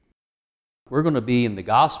We're going to be in the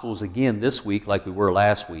Gospels again this week like we were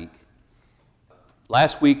last week.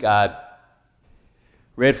 Last week I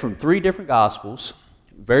read from 3 different Gospels,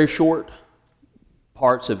 very short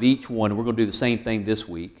parts of each one. We're going to do the same thing this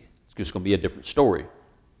week. It's just going to be a different story.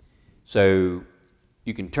 So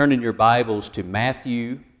you can turn in your Bibles to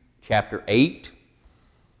Matthew chapter 8,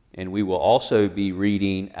 and we will also be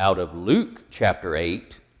reading out of Luke chapter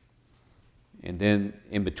 8, and then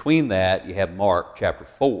in between that you have Mark chapter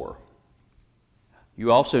 4.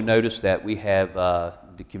 You also notice that we have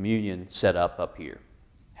the communion set up here.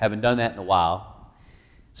 Haven't done that in a while,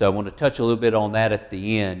 so I want to touch a little bit on that at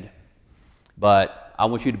the end, but I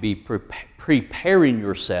want you to be preparing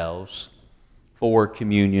yourselves for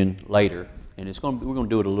communion later, and we're going to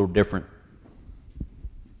do it a little different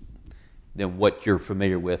than what you're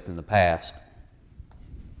familiar with in the past.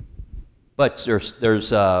 But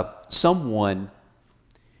there's someone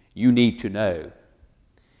you need to know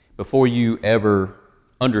before you ever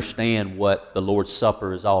understand what the Lord's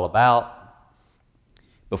Supper is all about,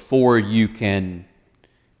 before you can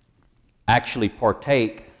actually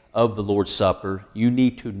partake of the Lord's Supper. You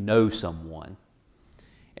need to know someone.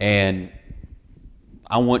 And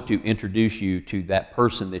I want to introduce you to that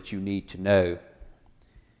person that you need to know.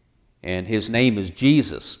 And his name is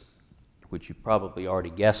Jesus, which you probably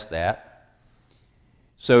already guessed that.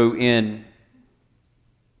 So in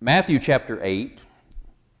Matthew chapter 8,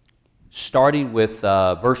 starting with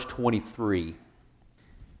verse 23,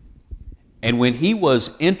 "And when he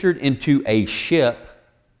was entered into a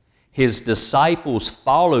ship, his disciples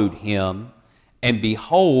followed him, and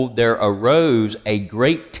behold, there arose a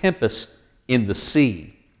great tempest in the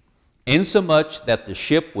sea, insomuch that the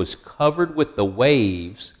ship was covered with the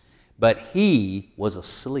waves, but he was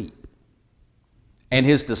asleep. And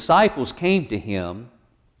his disciples came to him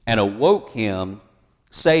and awoke him,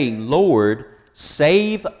 saying, Lord,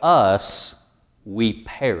 save us, we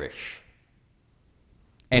perish.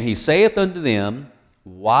 And he saith unto them,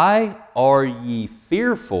 Why are ye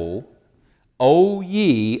fearful, O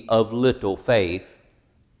ye of little faith?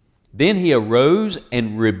 Then he arose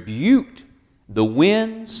and rebuked the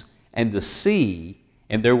winds and the sea,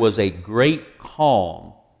 and there was a great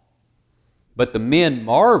calm. But the men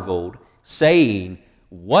marveled, saying,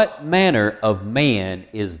 What manner of man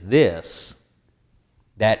is this,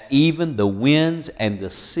 that even the winds and the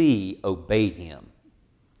sea obey him?"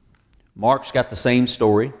 Mark's got the same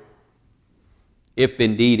story, if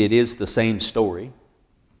indeed it is the same story.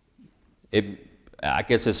 I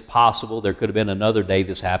guess it's possible there could have been another day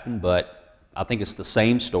this happened, but I think it's the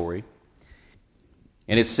same story.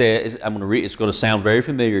 And it says, I'm going to read, it's going to sound very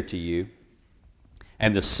familiar to you.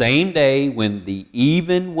 "And the same day when the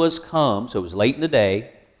even was come," so it was late in the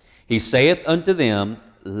day, "he saith unto them,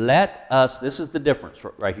 Let us," this is the difference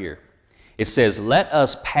right here. It says, "Let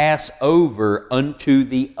us pass over unto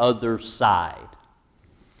the other side."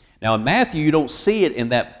 Now in Matthew, you don't see it in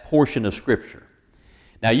that portion of Scripture.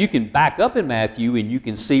 Now you can back up in Matthew and you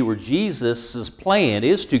can see where Jesus' plan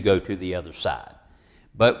is to go to the other side.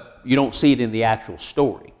 But you don't see it in the actual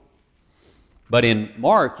story. But in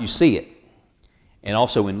Mark, you see it. And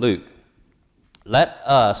also in Luke. "Let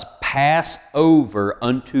us pass over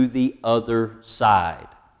unto the other side.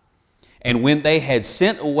 And when they had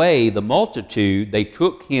sent away the multitude, they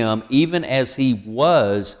took him even as he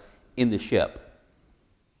was in the ship."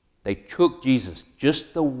 They took Jesus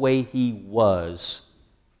just the way he was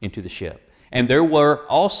into the ship. "And there were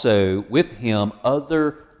also with him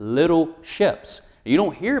other little ships." You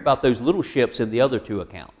don't hear about those little ships in the other 2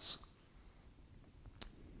 accounts.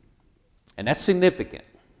 And that's significant.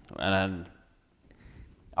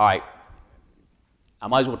 All right, I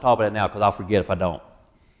might as well talk about it now because I'll forget if I don't.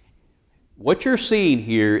 What you're seeing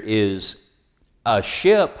here is a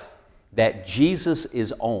ship that Jesus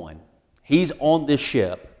is on. He's on this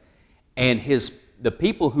ship, and the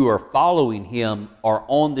people who are following him are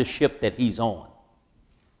on the ship that he's on.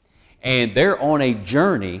 And they're on a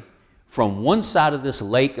journey from one side of this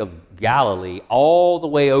lake of Galilee all the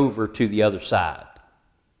way over to the other side.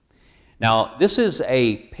 Now, this is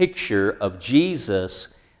a picture of Jesus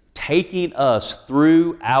taking us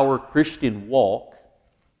through our Christian walk,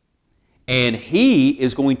 and he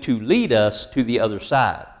is going to lead us to the other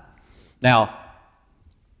side. Now,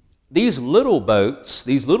 these little boats,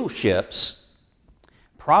 these little ships,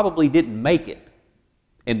 probably didn't make it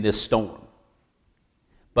in this storm.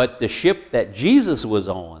 But the ship that Jesus was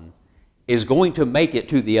on is going to make it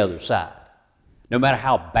to the other side, no matter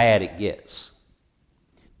how bad it gets.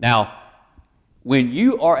 Now, when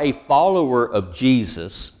you are a follower of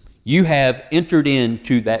Jesus, you have entered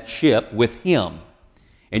into that ship with him,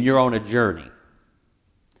 and you're on a journey.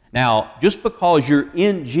 Now, just because you're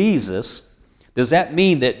in Jesus Does that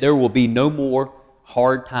mean that there will be no more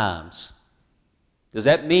hard times? Does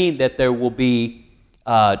that mean that there will be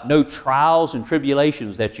no trials and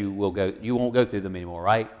tribulations that you won't go through them anymore,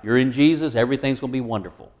 right? You're in Jesus, everything's going to be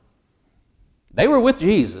wonderful. They were with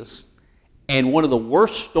Jesus, and one of the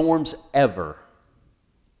worst storms ever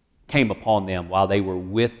came upon them while they were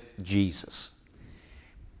with Jesus.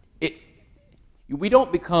 We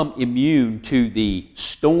don't become immune to the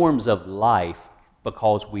storms of life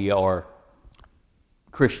because we are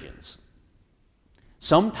Christians.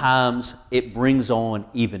 Sometimes it brings on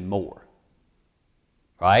even more,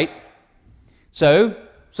 right? So,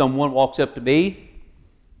 someone walks up to me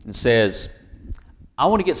and says, I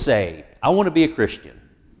want to get saved. I want to be a Christian.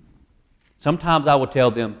 Sometimes I will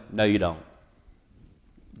tell them, no, you don't.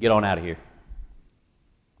 Get on out of here.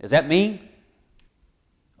 Does that mean?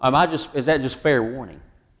 Is that just fair warning?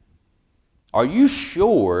 Are you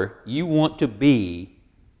sure you want to be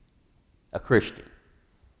a Christian?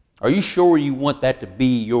 Are you sure you want that to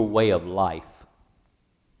be your way of life?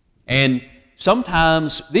 And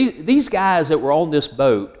sometimes these guys that were on this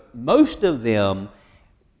boat, most of them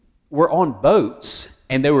were on boats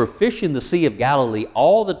and they were fishing the Sea of Galilee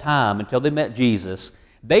all the time until they met Jesus.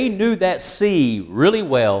 They knew that sea really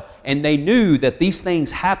well, and they knew that these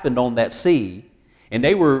things happened on that sea. And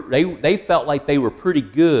they felt like they were pretty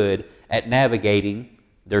good at navigating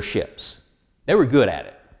their ships. They were good at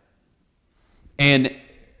it. And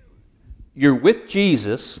you're with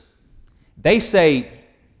Jesus. They say,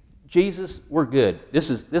 Jesus, we're good. This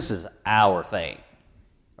is our thing,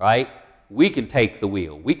 right? We can take the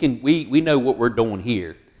wheel. We know what we're doing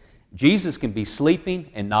here. Jesus can be sleeping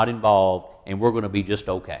and not involved, and we're going to be just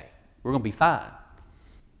okay. We're going to be fine.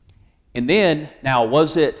 And then, now,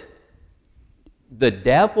 was it the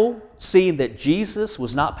devil seeing that Jesus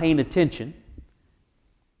was not paying attention?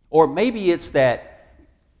 Or maybe it's that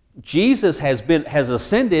Jesus has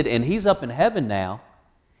ascended and he's up in heaven now,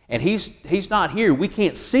 and he's not here. We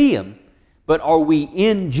can't see him, but are we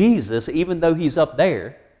in Jesus even though he's up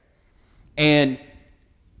there? And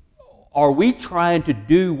are we trying to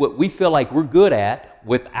do what we feel like we're good at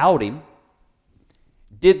without him?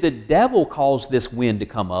 Did the devil cause this wind to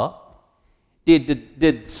come up?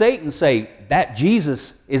 Did Satan say, that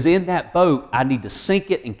Jesus is in that boat, I need to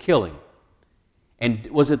sink it and kill him? And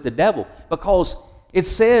was it the devil? Because it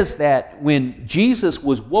says that when Jesus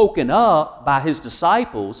was woken up by his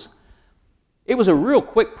disciples, it was a real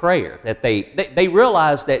quick prayer that they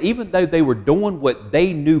realized that even though they were doing what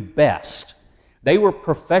they knew best, they were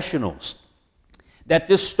professionals, that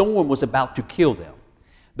this storm was about to kill them.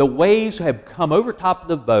 The waves have come over top of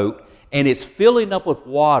the boat, and it's filling up with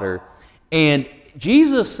water. And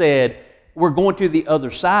Jesus said, we're going to the other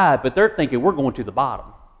side, but they're thinking we're going to the bottom.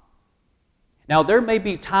 Now, there may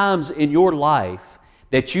be times in your life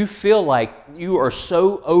that you feel like you are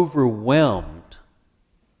so overwhelmed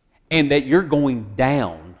and that you're going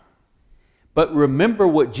down. But remember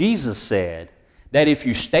what Jesus said, that if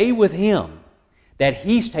you stay with him, that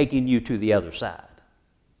he's taking you to the other side.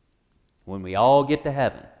 When we all get to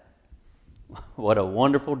heaven, what a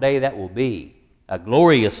wonderful day that will be. A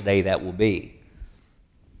glorious day that will be.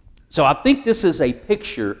 So I think this is a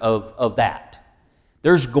picture of that.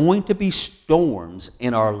 There's going to be storms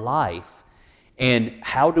in our life, and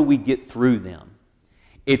how do we get through them?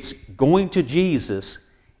 It's going to Jesus,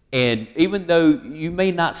 and even though you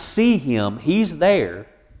may not see him, he's there,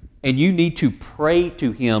 and you need to pray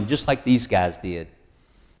to him just like these guys did.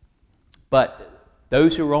 But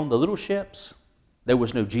those who were on the little ships, there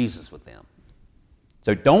was no Jesus with them.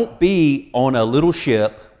 So don't be on a little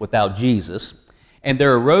ship without Jesus. And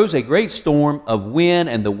there arose a great storm of wind,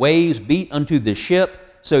 and the waves beat unto the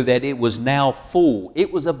ship, so that it was now full.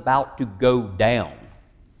 It was about to go down.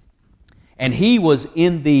 And he was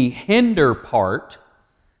in the hinder part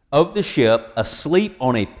of the ship, asleep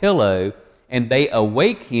on a pillow, and they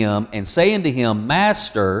awake him, and say unto him,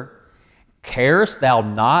 Master, carest thou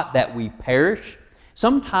not that we perish?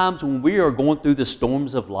 Sometimes when we are going through the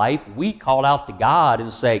storms of life, we call out to God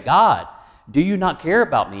and say, God, do you not care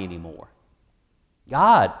about me anymore?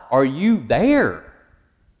 God, are you there?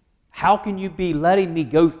 How can you be letting me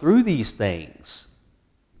go through these things?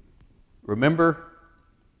 Remember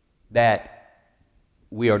that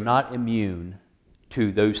we are not immune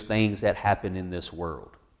to those things that happen in this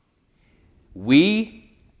world.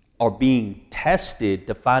 We are being tested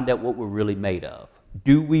to find out what we're really made of.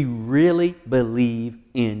 Do we really believe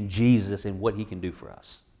in Jesus and what he can do for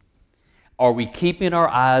us? Are we keeping our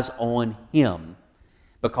eyes on him?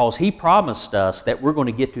 Because he promised us that we're going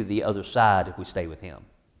to get to the other side if we stay with him.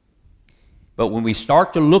 But when we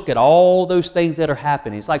start to look at all those things that are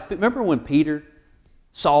happening, it's like, remember when Peter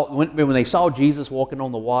when they saw Jesus walking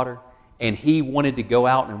on the water, and he wanted to go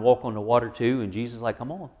out and walk on the water too, and Jesus was like,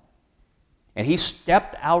 come on. And he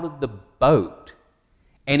stepped out of the boat,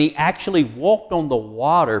 and he actually walked on the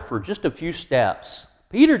water for just a few steps.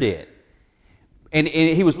 Peter did. And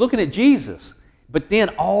he was looking at Jesus. But then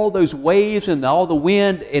all those waves and all the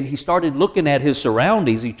wind, and he started looking at his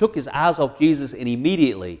surroundings. He took his eyes off Jesus, and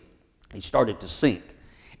immediately he started to sink.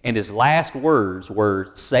 And his last words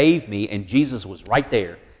were, save me, and Jesus was right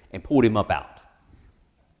there and pulled him up out.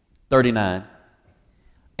 39.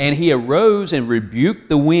 And he arose and rebuked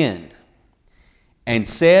the wind and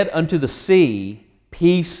said unto the sea,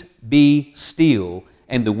 peace, be still.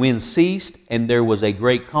 And the wind ceased, and there was a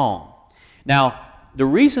great calm. Now, the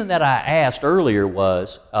reason that I asked earlier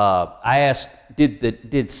was, I asked,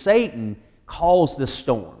 did Satan cause this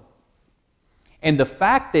storm? And the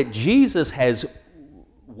fact that Jesus has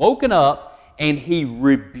woken up and he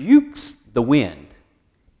rebukes the wind.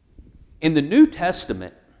 In the New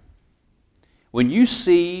Testament, when you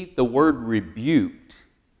see the word rebuked,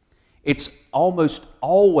 it's almost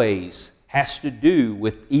always has to do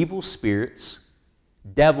with evil spirits,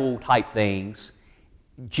 devil type things.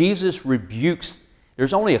 Jesus rebukes.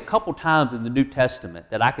 There's only a couple times in the New Testament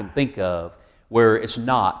that I can think of where it's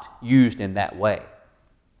not used in that way.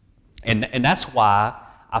 And that's why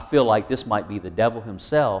I feel like this might be the devil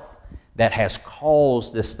himself that has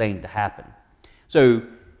caused this thing to happen. So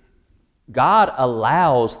God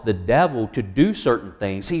allows the devil to do certain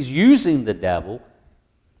things. He's using the devil,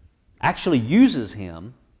 actually uses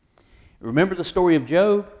him. Remember the story of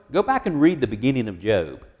Job? Go back and read the beginning of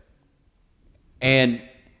Job. And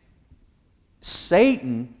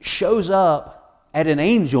Satan shows up at an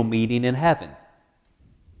angel meeting in heaven.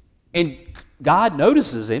 And God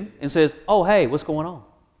notices him and says, oh, hey, what's going on?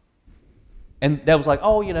 And the devil's like,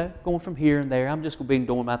 oh, going from here and there. I'm just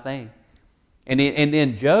doing my thing. And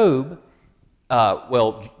then Job,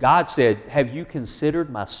 God said, have you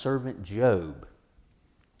considered my servant Job?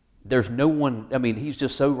 There's no one, he's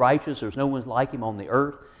just so righteous. There's no one like him on the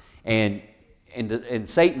earth. And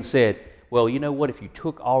Satan said, well, you know what? If you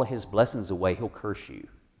took all of his blessings away, he'll curse you.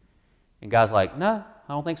 And God's like, no,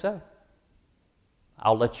 I don't think so.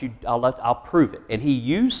 I'll prove it. And he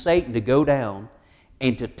used Satan to go down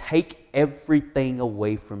and to take everything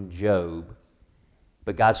away from Job.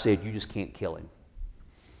 But God said, you just can't kill him.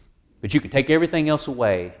 But you can take everything else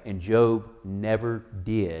away, and Job never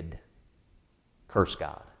did curse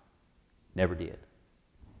God. Never did.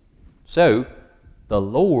 So, the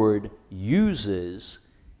Lord uses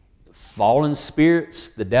fallen spirits,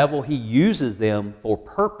 the devil, he uses them for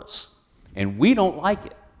purpose. And we don't like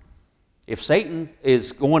it. If Satan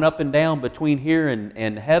is going up and down between here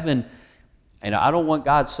and heaven, and I don't want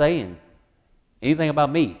God saying anything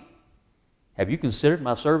about me. Have you considered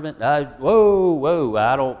my servant? Whoa,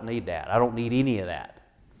 I don't need that. I don't need any of that.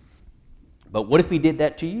 But what if he did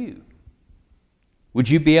that to you? Would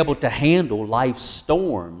you be able to handle life's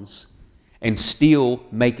storms and still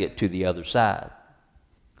make it to the other side?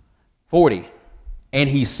 40. And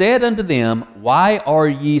he said unto them, why are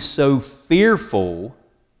ye so fearful?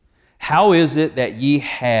 How is it that ye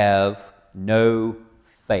have no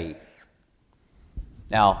faith?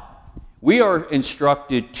 Now, we are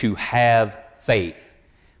instructed to have faith.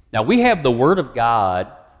 Now, we have the Word of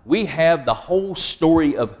God. We have the whole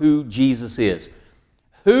story of who Jesus is.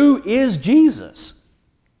 Who is Jesus?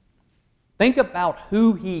 Think about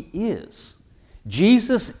who he is.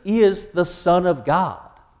 Jesus is the Son of God.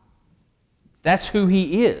 That's who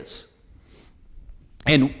he is.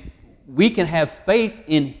 And we can have faith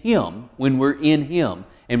in him when we're in him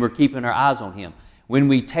and we're keeping our eyes on him. When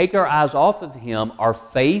we take our eyes off of him, our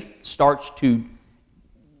faith starts to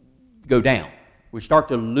go down. We start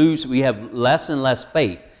to lose, we have less and less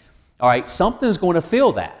faith. All right, something's going to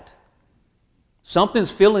fill that.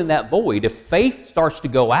 Something's filling that void. If faith starts to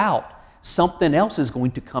go out, something else is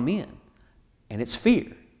going to come in, and it's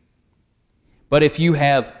fear. But if you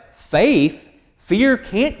have faith, fear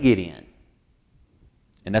can't get in.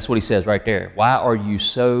 And that's what he says right there. Why are ye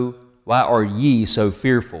so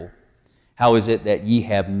fearful? How is it that ye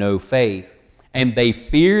have no faith? And they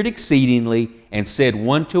feared exceedingly and said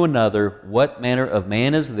one to another, what manner of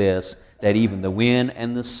man is this, that even the wind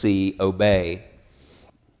and the sea obey?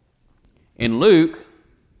 In Luke,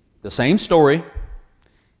 the same story,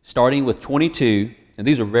 starting with 22, and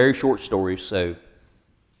these are very short stories, so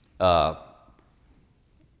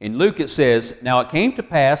in Luke it says, now it came to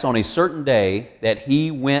pass on a certain day that he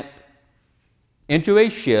went into a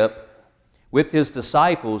ship with his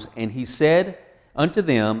disciples, and he said unto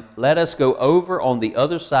them, let us go over on the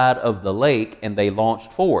other side of the lake, and they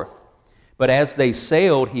launched forth. But as they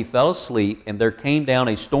sailed, he fell asleep, and there came down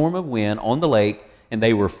a storm of wind on the lake, and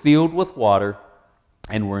they were filled with water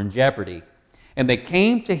and were in jeopardy. And they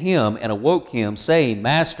came to him and awoke him, saying,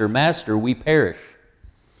 Master, Master, we perish.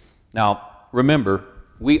 Now, remember,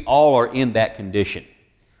 we all are in that condition.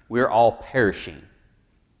 We're all perishing,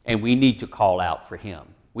 and we need to call out for him.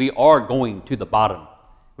 We are going to the bottom.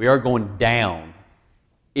 We are going down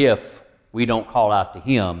if we don't call out to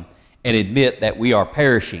him and admit that we are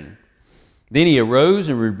perishing. Then he arose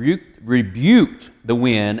and rebuked the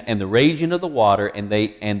wind and the raging of the water, and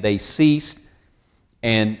they ceased,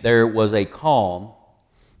 and there was a calm.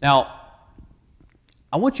 Now,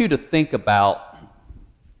 I want you to think about,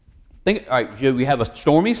 all right, we have a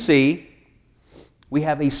stormy sea. We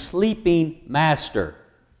have a sleeping master.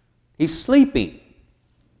 He's sleeping.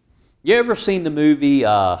 You ever seen the movie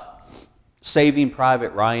Saving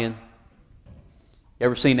Private Ryan? You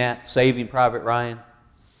ever seen that, Saving Private Ryan?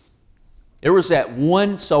 There was that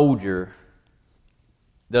one soldier,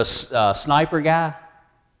 the sniper guy.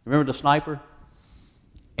 Remember the sniper?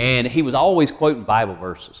 And he was always quoting Bible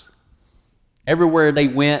verses. Everywhere they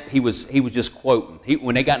went, he was just quoting.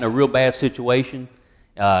 When they got in a real bad situation,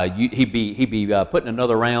 he'd be putting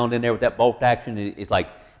another round in there with that bolt action. It's like,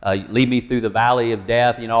 lead me through the valley of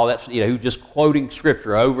death, all that. He was just quoting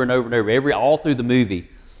scripture over and over and over, all through the movie.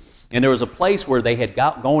 And there was a place where they had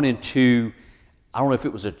gone into, I don't know if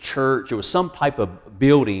it was a church, it was some type of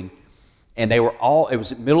building, and it was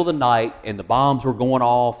the middle of the night, and the bombs were going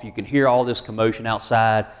off. You can hear all this commotion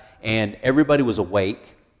outside, and everybody was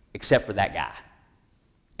awake except for that guy.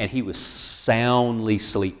 And he was soundly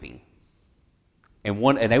sleeping. And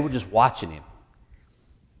they were just watching him.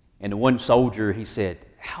 And the one soldier, he said,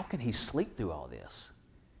 how can he sleep through all this?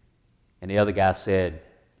 And the other guy said,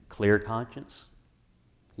 clear conscience.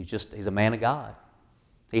 He's a man of God.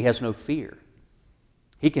 He has no fear.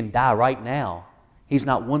 He can die right now. He's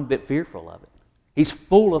not one bit fearful of it. He's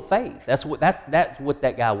full of faith. That's what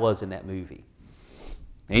that guy was in that movie.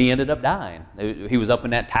 And he ended up dying. He was up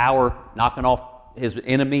in that tower knocking off his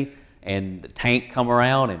enemy, and the tank come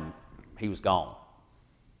around, and he was gone.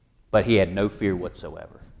 But he had no fear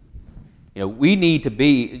whatsoever. We need to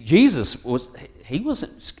be, he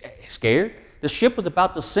wasn't scared. The ship was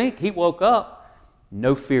about to sink. He woke up,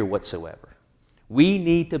 no fear whatsoever. We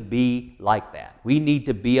need to be like that. We need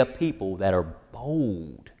to be a people that are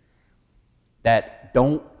bold, that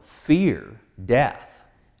don't fear death,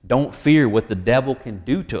 don't fear what the devil can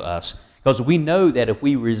do to us, because we know that if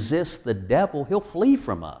we resist the devil, he'll flee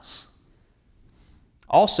from us.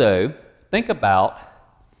 Also, think about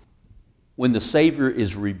when the Savior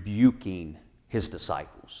is rebuking his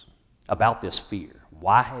disciples about this fear.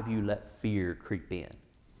 Why have you let fear creep in?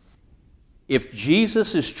 If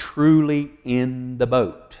Jesus is truly in the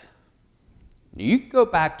boat, you can go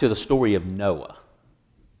back to the story of Noah.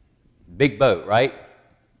 Big boat, right?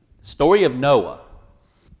 Story of Noah.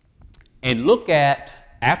 And look at,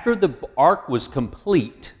 after the ark was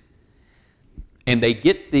complete, and they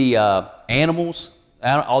get the animals,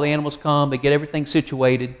 all the animals come, they get everything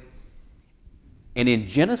situated. And in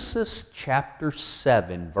Genesis chapter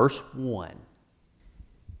 7, verse 1,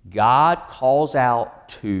 God calls out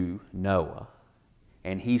to Noah,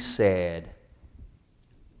 and he said,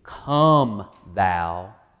 come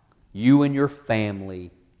thou, you and your family,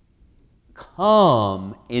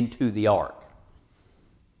 come into the ark.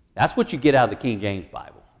 That's what you get out of the King James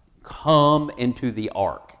Bible. Come into the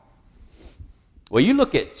ark. Well, you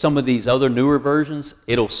look at some of these other newer versions,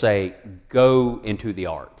 it'll say, go into the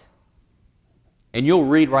ark. And you'll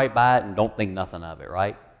read right by it and don't think nothing of it,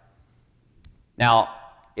 right? Now,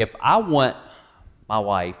 if I want my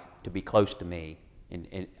wife to be close to me,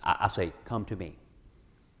 and I say, come to me,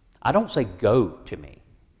 I don't say, go to me.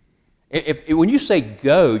 When you say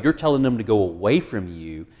go, you're telling them to go away from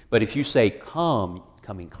you, but if you say come,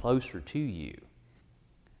 coming closer to you.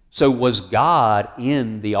 So was God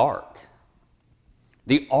in the ark?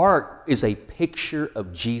 The ark is a picture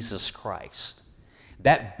of Jesus Christ.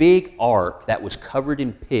 That big ark that was covered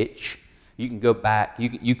in pitch, you can go back,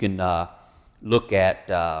 you can look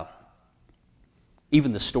at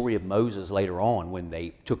even the story of Moses later on when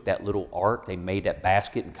they took that little ark, they made that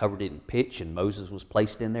basket and covered it in pitch, and Moses was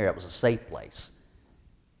placed in there. It was a safe place.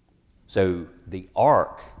 So the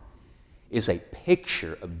ark is a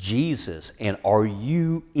picture of Jesus, and are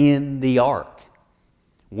you in the ark?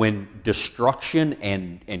 When destruction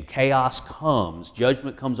and chaos comes,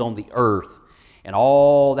 judgment comes on the earth, and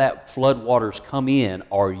all that flood waters come in,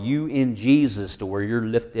 are you in Jesus to where you're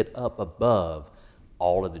lifted up above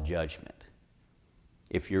all of the judgment?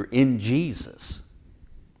 If you're in Jesus,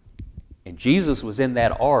 and Jesus was in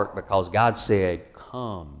that ark because God said,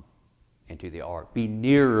 come into the ark. Be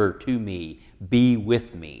nearer to me. Be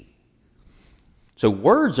with me. So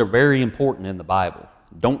words are very important in the Bible.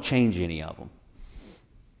 Don't change any of them.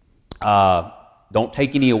 Don't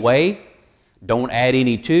take any away. Don't add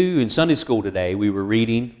any to. In Sunday school today, we were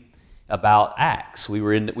reading about Acts. We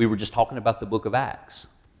were just talking about the book of Acts.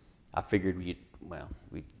 I figured we'd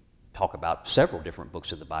talk about several different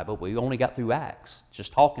books of the Bible, but we only got through Acts,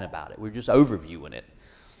 just talking about it. We're just overviewing it.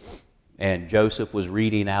 And Joseph was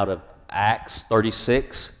reading out of Acts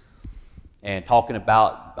 36 and talking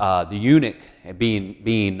about the eunuch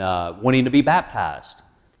being wanting to be baptized.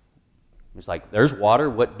 It's like, there's water,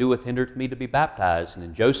 what doeth hinder me to be baptized? And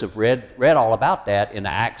then Joseph read all about that in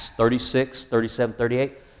Acts 36, 37,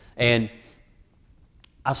 38. And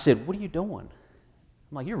I said, what are you doing?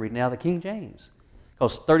 I'm like, you're reading out of the King James.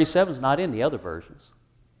 Because 37 is not in the other versions.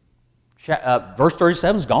 Verse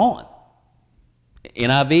 37 is gone.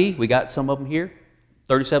 NIV, we got some of them here.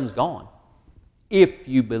 37 is gone. If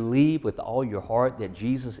you believe with all your heart that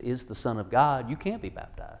Jesus is the Son of God, you can't be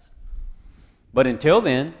baptized. But until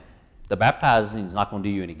then, the baptizing is not going to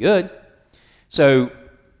do you any good. So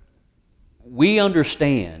we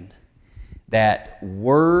understand that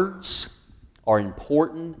words are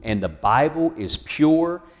important and the Bible is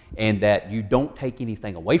pure and that you don't take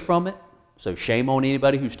anything away from it. So shame on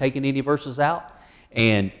anybody who's taking any verses out,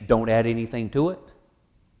 and don't add anything to it.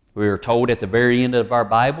 We are told at the very end of our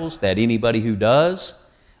Bibles that anybody who does,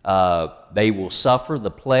 they will suffer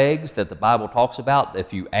the plagues that the Bible talks about.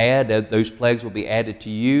 If you add, those plagues will be added to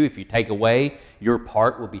you. If you take away, your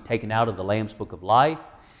part will be taken out of the Lamb's Book of Life.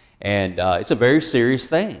 And it's a very serious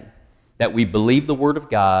thing that we believe the Word of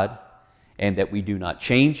God and that we do not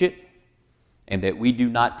change it and that we do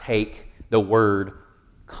not take the word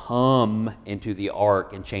come into the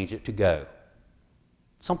ark and change it to go.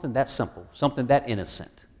 Something that simple, something that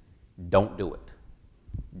innocent. Don't do it.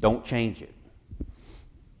 Don't change it.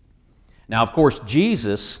 Now, of course,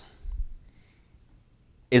 Jesus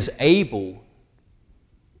is able.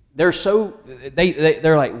 They're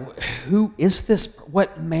like, who is this?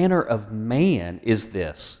 What manner of man is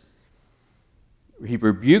this? He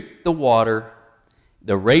rebuked the water,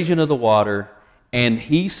 the raging of the water, and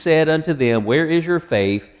he said unto them, where is your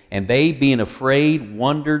faith? And they, being afraid,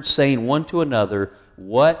 wondered, saying one to another,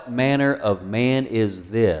 what manner of man is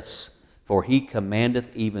this? For he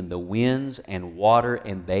commandeth even the winds and water,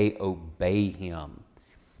 and they obey him.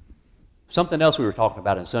 Something else we were talking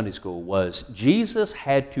about in Sunday school was Jesus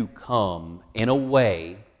had to come in a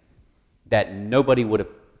way that nobody would have.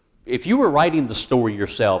 If you were writing the story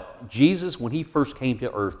yourself, Jesus, when he first came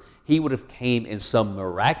to earth, he would have came in some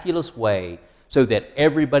miraculous way so that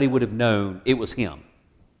everybody would have known it was him.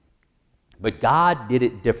 But God did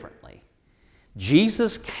it differently.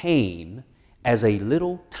 Jesus came as a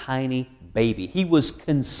little tiny baby. He was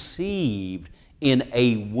conceived in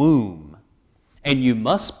a womb. And you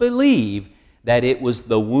must believe that it was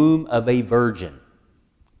the womb of a virgin.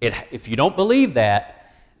 If you don't believe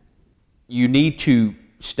that, you need to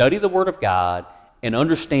study the Word of God and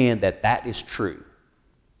understand that that is true.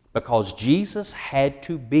 Because Jesus had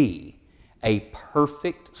to be a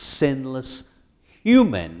perfect, sinless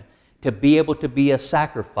human to be able to be a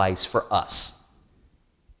sacrifice for us.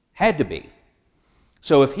 Had to be.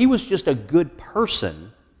 So if he was just a good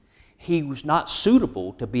person, he was not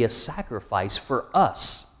suitable to be a sacrifice for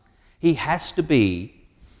us. He has to be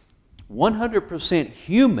 100%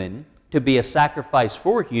 human to be a sacrifice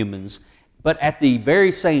for humans, but at the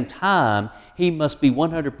very same time, he must be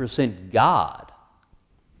 100% God.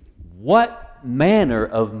 What manner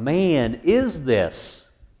of man is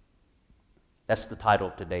this? That's the title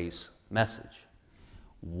of today's message.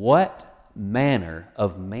 What manner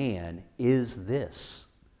of man is this?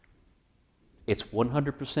 It's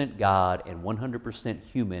 100% God and 100%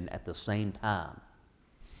 human at the same time.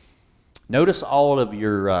 Notice all of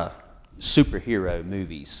your superhero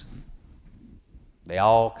movies. They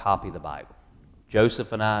all copy the Bible. Joseph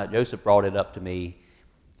brought it up to me.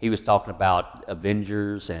 He was talking about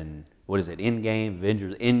Avengers and Endgame,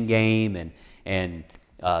 Avengers Endgame, and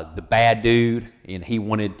the bad dude. And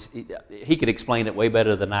he could explain it way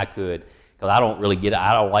better than I could because I don't really get it.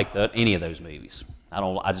 I don't like any of those movies.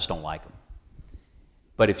 I just don't like them.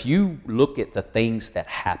 But if you look at the things that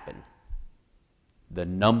happen, the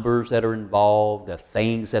numbers that are involved, the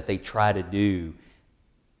things that they try to do,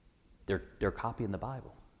 they're copying the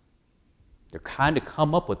Bible. They're kind of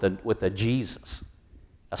come up with a Jesus,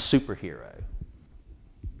 a superhero.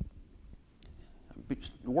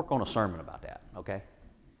 Work on a sermon about that, okay?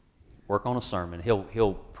 Work on a sermon.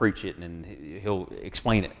 He'll preach it and he'll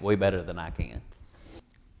explain it way better than I can.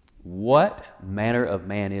 What manner of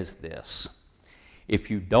man is this? If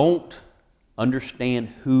you don't understand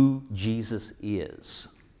who Jesus is,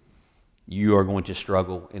 you are going to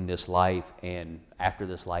struggle in this life, and after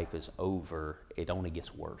this life is over, it only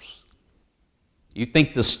gets worse. You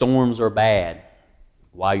think the storms are bad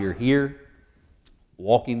while you're here,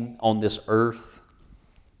 walking on this earth.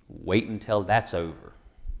 Wait until that's over.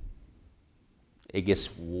 It gets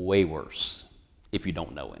way worse if you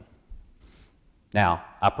don't know Him. Now,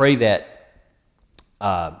 I pray that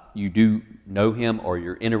you do know Him, or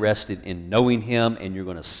you're interested in knowing Him, and you're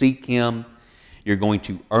going to seek Him. You're going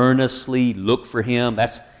to earnestly look for Him.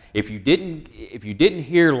 That's if you didn't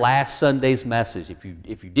hear last Sunday's message, if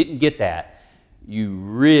you didn't get that, you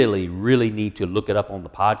really, really need to look it up on the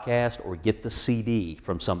podcast or get the CD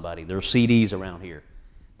from somebody. There are CDs around here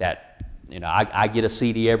that, I get a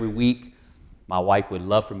CD every week. My wife would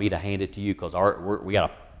love for me to hand it to you because we got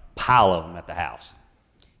a pile of them at the house.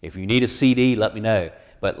 If you need a CD, let me know.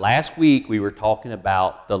 But last week we were talking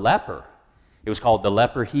about the leper. It was called The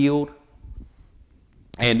Leper Healed.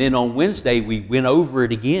 And then on Wednesday, we went over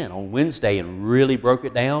it again on Wednesday and really broke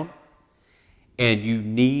it down. And you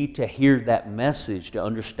need to hear that message to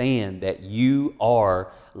understand that you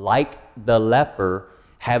are, like the leper,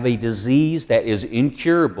 have a disease that is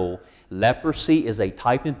incurable. Leprosy is a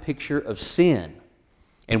type and picture of sin.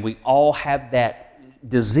 And we all have that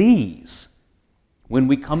disease. When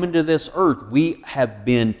we come into this earth, we have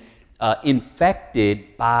been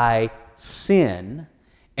infected by sin,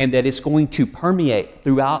 and that it's going to permeate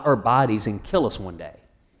throughout our bodies and kill us one day,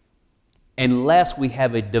 unless we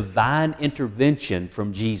have a divine intervention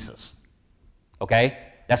from Jesus. Okay?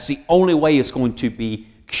 That's the only way it's going to be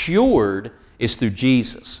cured, is through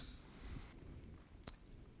Jesus.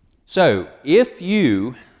 So, if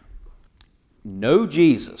you know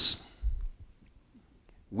Jesus,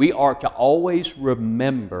 we are to always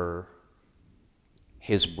remember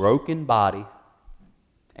His broken body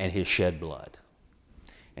and His shed blood.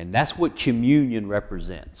 And that's what communion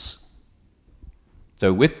represents.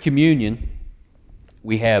 So with communion,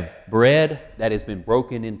 we have bread that has been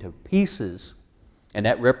broken into pieces, and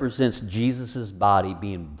that represents Jesus' body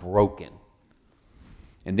being broken.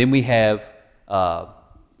 And then we have,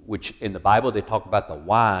 which in the Bible they talk about the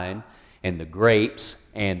wine and the grapes,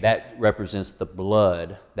 and that represents the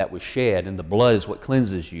blood that was shed, and the blood is what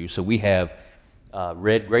cleanses you. So we have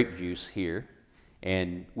red grape juice here,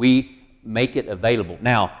 and we make it available.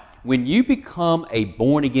 Now, when you become a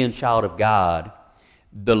born-again child of God,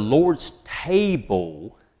 the Lord's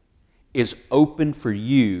table is open for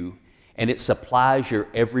you, and it supplies your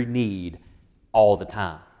every need all the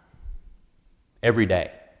time, every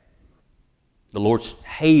day. The Lord's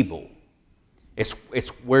table, it's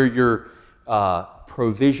where your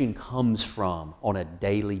provision comes from on a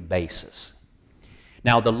daily basis.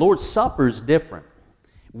 Now, the Lord's Supper is different.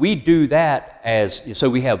 We do that so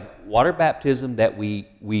we have water baptism that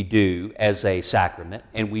we do as a sacrament,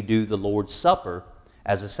 and we do the Lord's Supper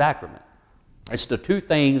as a sacrament. It's the two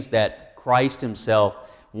things that Christ Himself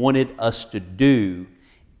wanted us to do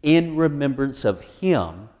in remembrance of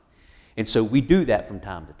Him, and so we do that from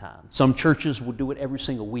time to time. Some churches will do it every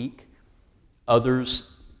single week, others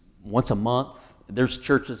once a month. There's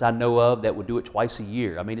churches I know of that would do it twice a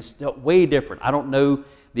year. I mean, it's way different. I don't know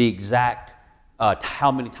the exact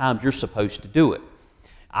how many times you're supposed to do it.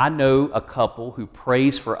 I know a couple who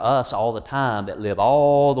prays for us all the time that live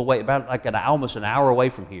all the way, about like almost an hour away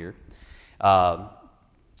from here.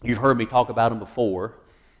 You've heard me talk about them before.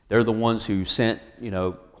 They're the ones who sent,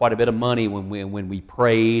 quite a bit of money when we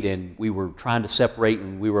prayed and we were trying to separate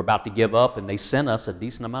and we were about to give up, and they sent us a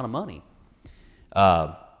decent amount of money.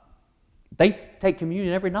 They take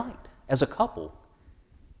communion every night as a couple.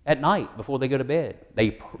 At night before they go to bed.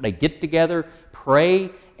 They get together, pray,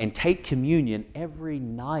 and take communion every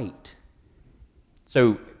night.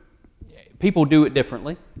 So people do it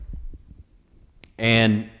differently.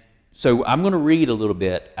 And so I'm going to read a little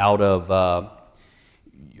bit out of,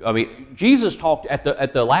 Jesus talked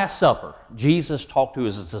at the Last Supper. Jesus talked to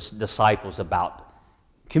His disciples about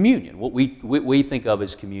communion, what we think of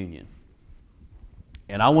as communion.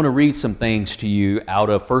 And I want to read some things to you out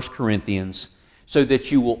of 1 Corinthians so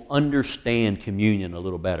that you will understand communion a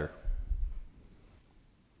little better.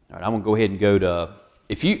 All right, I'm going to go ahead and go to,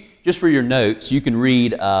 just for your notes, you can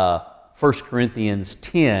read 1 Corinthians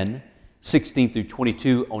 10, 16 through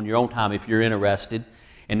 22 on your own time if you're interested.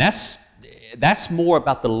 And that's more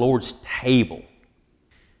about the Lord's table.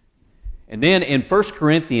 And then in 1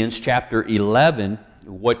 Corinthians chapter 11,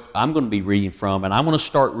 what I'm going to be reading from, and I'm going to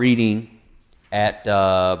start reading at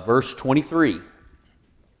verse 23.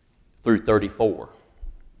 Through 34.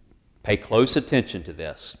 Pay close attention to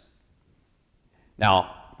this.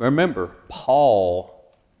 Now, remember,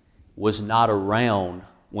 Paul was not around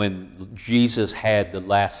when Jesus had the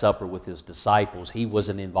Last Supper with his disciples. He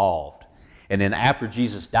wasn't involved. And then after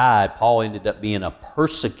Jesus died, Paul ended up being a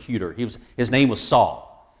persecutor. His name was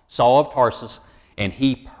Saul of Tarsus, and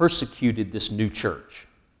he persecuted this new church.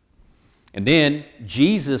 And then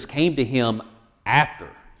Jesus came to him after,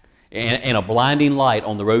 in a blinding light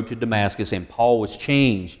on the road to Damascus, and Paul was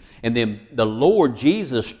changed. And then the Lord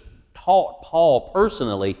Jesus taught Paul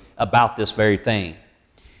personally about this very thing.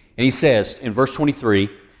 And he says in verse 23,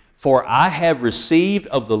 "For I have received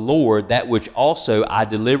of the Lord that which also I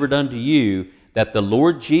delivered unto you, that the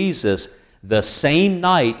Lord Jesus, the same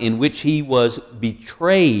night in which he was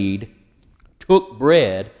betrayed, took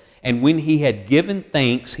bread, and when he had given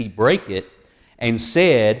thanks, he brake it, and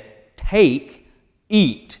said, Take,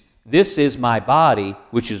 eat, this is my body,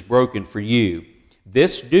 which is broken for you.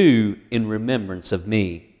 This do in remembrance of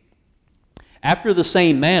me. After the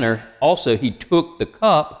same manner also he took the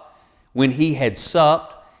cup when he had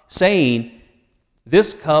supped, saying,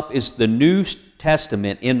 This cup is the New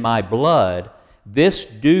Testament in my blood. This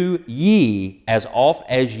do ye as oft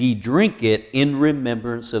as ye drink it in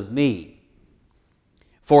remembrance of me.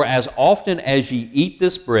 For as often as ye eat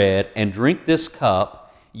this bread and drink this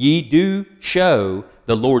cup, ye do show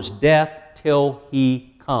the Lord's death till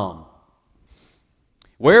he come.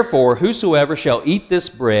 Wherefore, whosoever shall eat this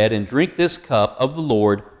bread and drink this cup of the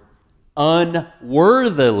Lord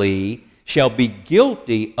unworthily shall be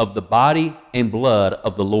guilty of the body and blood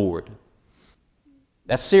of the Lord."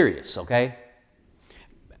 That's serious, okay?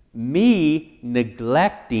 Me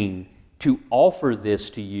neglecting to offer this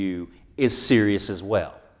to you is serious as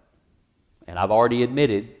well. And I've already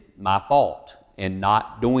admitted my fault in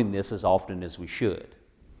not doing this as often as we should.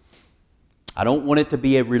 I don't want it to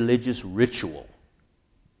be a religious ritual.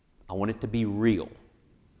 I want it to be real.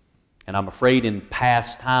 And I'm afraid in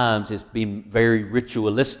past times it's been very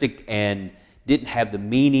ritualistic and didn't have the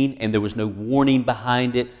meaning, and there was no warning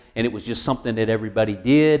behind it, and it was just something that everybody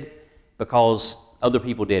did because other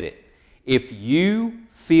people did it. If you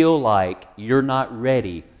feel like you're not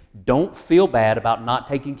ready, don't feel bad about not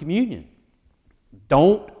taking communion.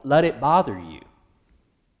 Don't let it bother you.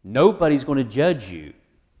 Nobody's going to judge you,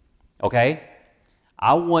 okay?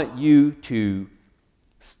 I want you to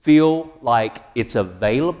feel like it's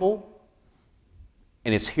available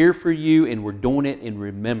and it's here for you, and we're doing it in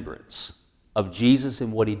remembrance of Jesus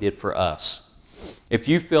and what he did for us. If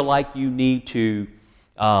you feel like you need to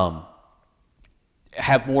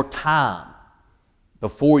have more time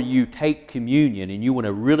before you take communion and you want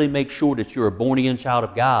to really make sure that you're a born-again child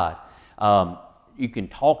of God, you can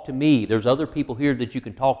talk to me. There's other people here that you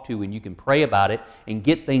can talk to, and you can pray about it and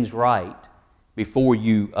get things right before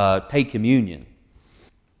you take communion.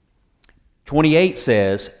 28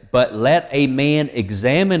 says, "But let a man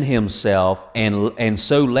examine himself, and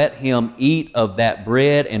so let him eat of that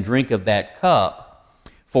bread and drink of that cup.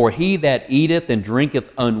 For he that eateth and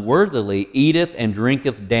drinketh unworthily eateth and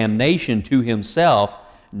drinketh damnation to himself,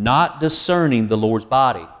 not discerning the Lord's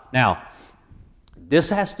body." Now, this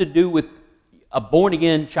has to do with a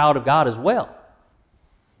born-again child of God as well.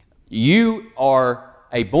 You are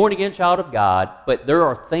a born-again child of God, but there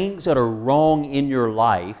are things that are wrong in your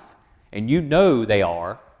life, and you know they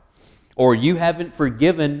are, or you haven't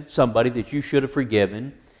forgiven somebody that you should have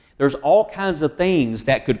forgiven. There's all kinds of things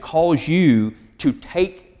that could cause you to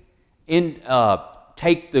take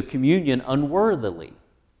the communion unworthily.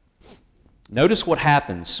 Notice what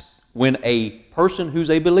happens when a person who's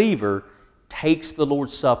a believer takes the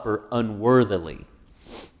Lord's Supper unworthily.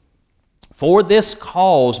 "For this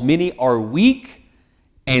cause many are weak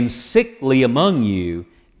and sickly among you,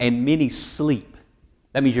 and many sleep."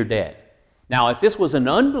 That means you're dead. Now, if this was an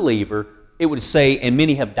unbeliever, it would say, "and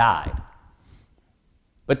many have died."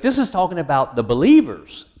 But this is talking about the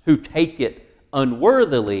believers who take it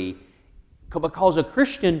unworthily, because a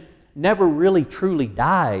Christian never really truly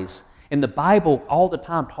dies. And the Bible all the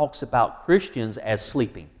time talks about Christians as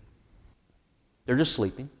sleeping. They're just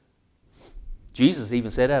sleeping. Jesus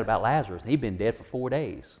even said that about Lazarus. He'd been dead for 4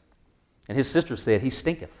 days. And his sister said, "He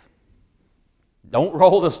stinketh." Don't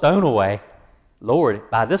roll the stone away. Lord,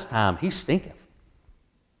 by this time, he stinketh.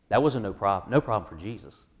 That wasn't no problem for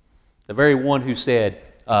Jesus. The very one who said,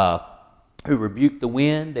 who rebuked the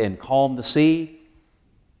wind and calmed the sea,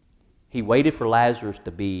 he waited for Lazarus to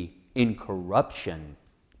be in corruption,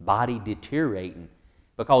 body deteriorating.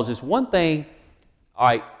 Because it's one thing, all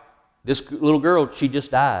right, this little girl, she just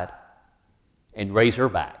died, and raise her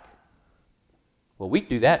back. Well, we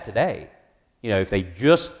do that today. You know, if they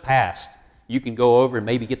just passed, you can go over and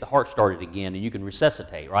maybe get the heart started again, and you can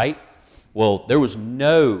resuscitate, right? Well, there was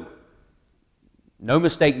no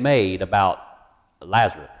mistake made about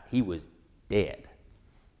Lazarus. he was dead,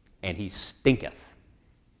 and he stinketh.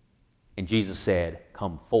 And Jesus said,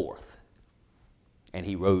 come forth. And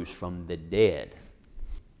he rose from the dead.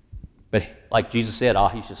 But like Jesus said,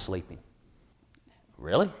 he's just sleeping.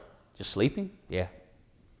 Really? Just sleeping? Yeah.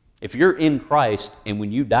 If you're in Christ and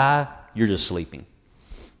when you die, you're just sleeping.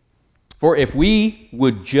 For if we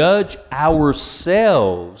would judge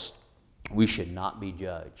ourselves, we should not be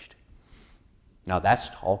judged. Now that's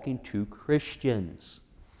talking to Christians.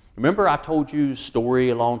 Remember I told you a story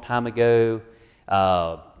a long time ago?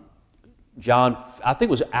 John, I think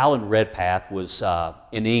it was Alan Redpath, was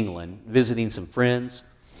in England visiting some friends.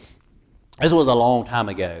 This was a long time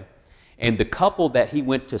ago. And the couple that he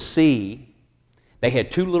went to see, they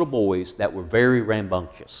had two little boys that were very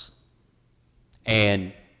rambunctious.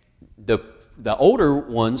 And the older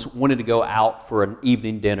ones wanted to go out for an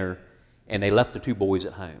evening dinner, and they left the two boys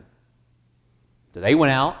at home. So they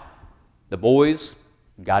went out. The boys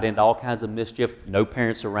got into all kinds of mischief. No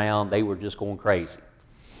parents around. They were just going crazy.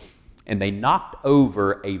 And they knocked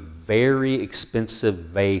over a very expensive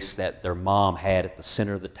vase that their mom had at the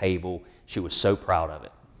center of the table. She was so proud of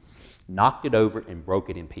it. Knocked it over and broke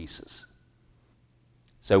it in pieces.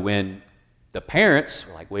 So when the parents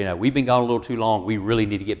were like, well, we've been gone a little too long. We really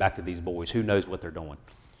need to get back to these boys. Who knows what they're doing?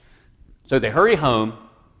 So they hurry home,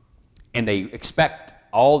 and they expect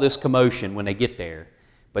all this commotion when they get there.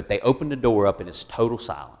 But they open the door up, and it's total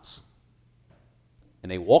silence.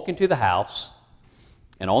 And they walk into the house,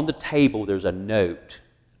 and on the table there's a note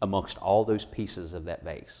amongst all those pieces of that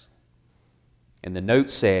vase. And the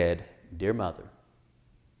note said, Dear Mother,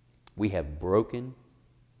 we have broken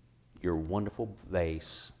your wonderful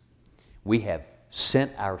vase. We have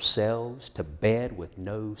sent ourselves to bed with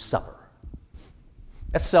no supper.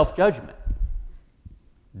 That's self-judgment.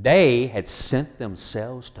 They had sent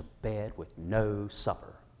themselves to bed with no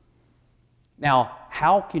supper. Now,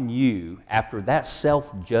 how can you, after that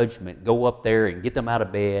self-judgment, go up there and get them out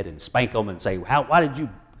of bed and spank them and say, why did you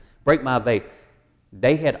break my vase?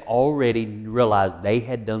 They had already realized they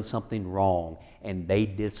had done something wrong, and they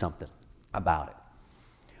did something about it.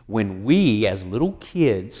 When we, as little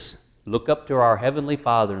kids, look up to our Heavenly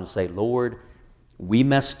Father and say, Lord, we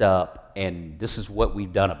messed up, and this is what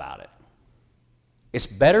we've done about it. It's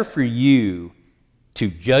better for you to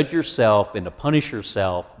judge yourself and to punish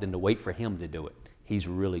yourself than to wait for Him to do it. He's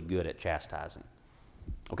really good at chastising.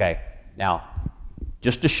 Okay, now,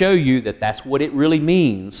 just to show you that that's what it really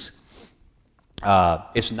means,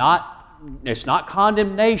 it's not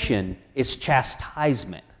condemnation, it's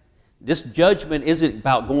chastisement. This judgment isn't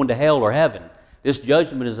about going to hell or heaven. This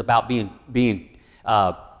judgment is about being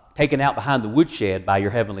taken out behind the woodshed by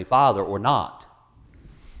your Heavenly Father or not.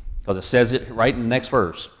 Because it says it right in the next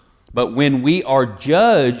verse. But when we are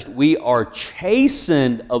judged, we are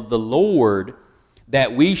chastened of the Lord,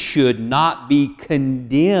 that we should not be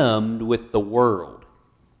condemned with the world.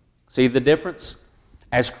 See the difference?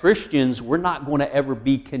 As Christians, we're not going to ever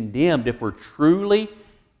be condemned. If we're truly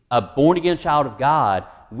a born-again child of God,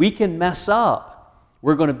 we can mess up.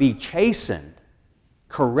 We're going to be chastened,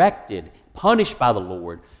 corrected, punished by the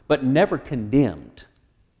Lord, but never condemned.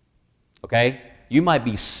 Okay? You might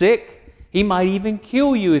be sick. He might even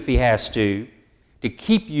kill you if He has to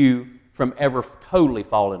keep you from ever totally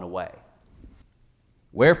falling away.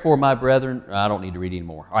 Wherefore, my brethren, I don't need to read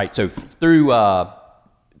anymore. All right, so through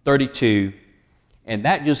 32, and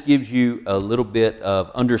that just gives you a little bit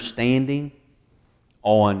of understanding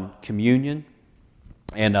on communion.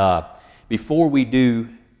 And before we do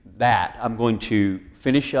that, I'm going to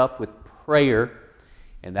finish up with prayer,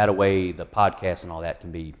 and that way the podcast and all that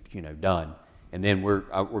can be, done. And then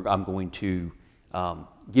I'm going to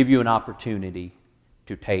give you an opportunity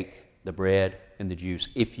to take the bread and the juice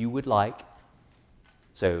if you would like.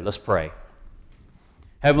 So let's pray.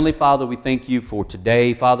 Heavenly Father, we thank you for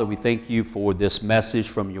today. Father, we thank you for this message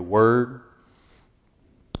from your word.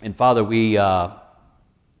 And Father, we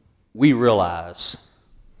realize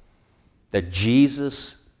that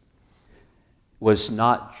Jesus was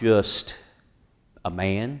not just a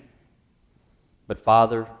man, but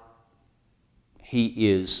Father,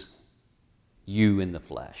 He is you in the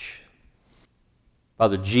flesh.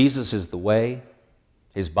 Father, Jesus is the way.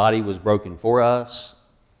 His body was broken for us.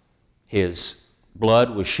 His blood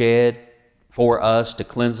was shed for us to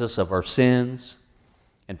cleanse us of our sins.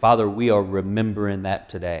 And Father, we are remembering that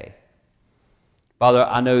today. Father,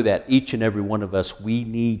 I know that each and every one of us, we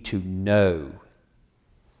need to know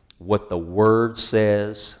what the Word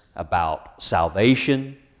says about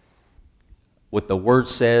salvation, what the Word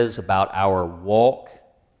says about our walk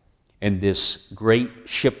in this great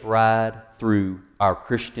ship ride through our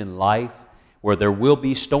Christian life, where there will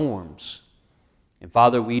be storms, And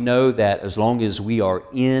Father, we know that as long as we are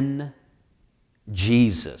in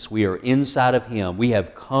Jesus, we are inside of Him, we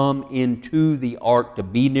have come into the ark to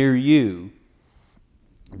be near you,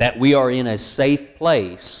 that we are in a safe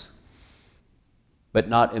place, but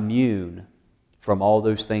not immune from all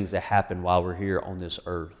those things that happen while we're here on this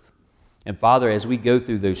earth. And Father, as we go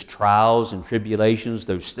through those trials and tribulations,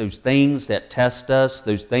 those things that test us,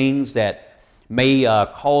 those things that may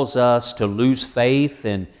cause us to lose faith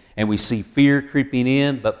and we see fear creeping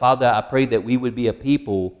in, but Father, I pray that we would be a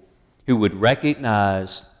people who would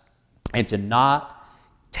recognize and to not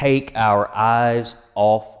take our eyes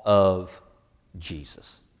off of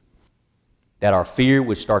Jesus. That our fear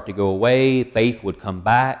would start to go away, faith would come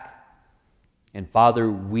back, and Father,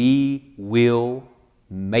 we will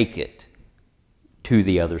make it to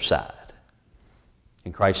the other side.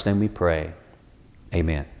 In Christ's name we pray.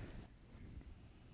 Amen.